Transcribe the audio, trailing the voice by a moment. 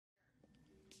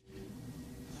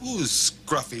Who's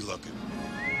scruffy looking?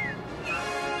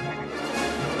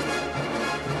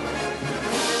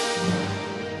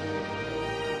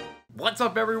 What's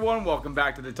up, everyone? Welcome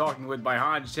back to the Talking with My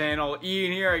Hans channel.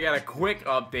 Ian here. I got a quick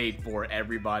update for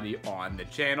everybody on the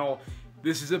channel.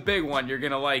 This is a big one. You're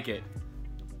gonna like it.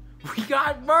 We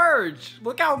got merch!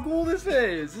 Look how cool this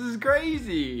is! This is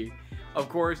crazy! Of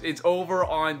course, it's over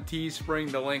on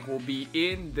Teespring. The link will be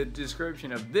in the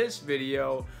description of this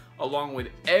video, along with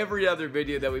every other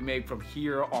video that we make from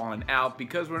here on out.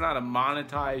 Because we're not a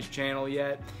monetized channel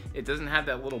yet, it doesn't have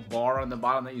that little bar on the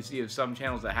bottom that you see of some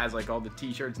channels that has like all the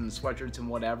t-shirts and the sweatshirts and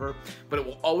whatever, but it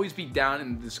will always be down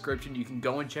in the description. You can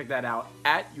go and check that out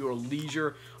at your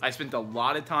leisure. I spent a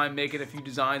lot of time making a few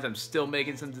designs. I'm still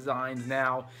making some designs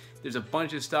now. There's a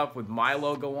bunch of stuff with my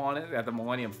logo on it. I got the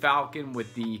Millennium Falcon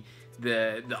with the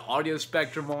audio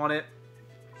spectrum on it.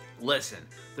 Listen,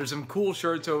 there's some cool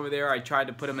shirts over there. I tried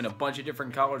to put them in a bunch of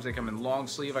different colors. They come in long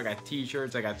sleeve. I got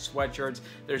t-shirts, I got sweatshirts.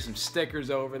 There's some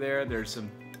stickers over there. There's some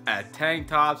tank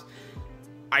tops.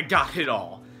 I got it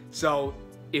all. So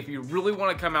if you really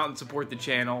want to come out and support the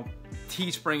channel,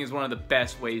 Teespring is one of the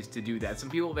best ways to do that.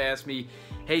 Some people have asked me,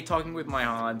 hey, Talking with My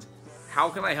Hans, how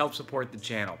can I help support the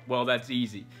channel? Well, that's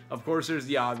easy. Of course, there's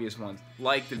the obvious ones.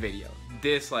 Like the video,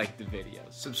 dislike the video,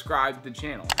 subscribe to the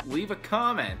channel, leave a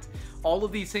comment. All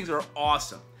of these things are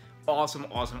awesome. Awesome,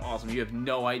 awesome, awesome. You have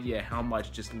no idea how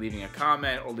much just leaving a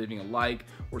comment or leaving a like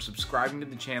or subscribing to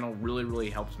the channel really, really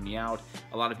helps me out.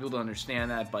 A lot of people don't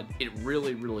understand that, but it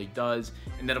really, really does.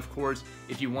 And then, of course,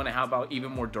 if you want to help out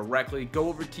even more directly, go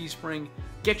over to Teespring,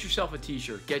 get yourself a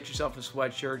t-shirt, get yourself a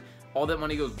sweatshirt. All that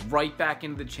money goes right back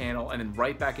into the channel and then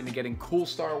right back into getting cool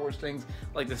Star Wars things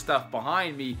like the stuff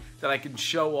behind me that I can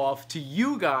show off to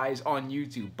you guys on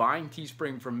YouTube. Buying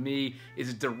Teespring from me is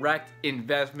a direct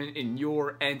investment in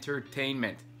your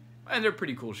entertainment. And they're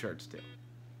pretty cool shirts too.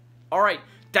 Alright,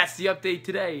 that's the update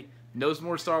today. No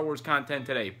more Star Wars content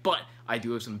today, but I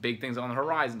do have some big things on the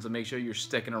horizon, so make sure you're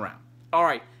sticking around.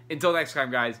 Alright, until next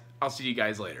time, guys, I'll see you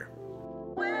guys later.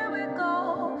 Where we go?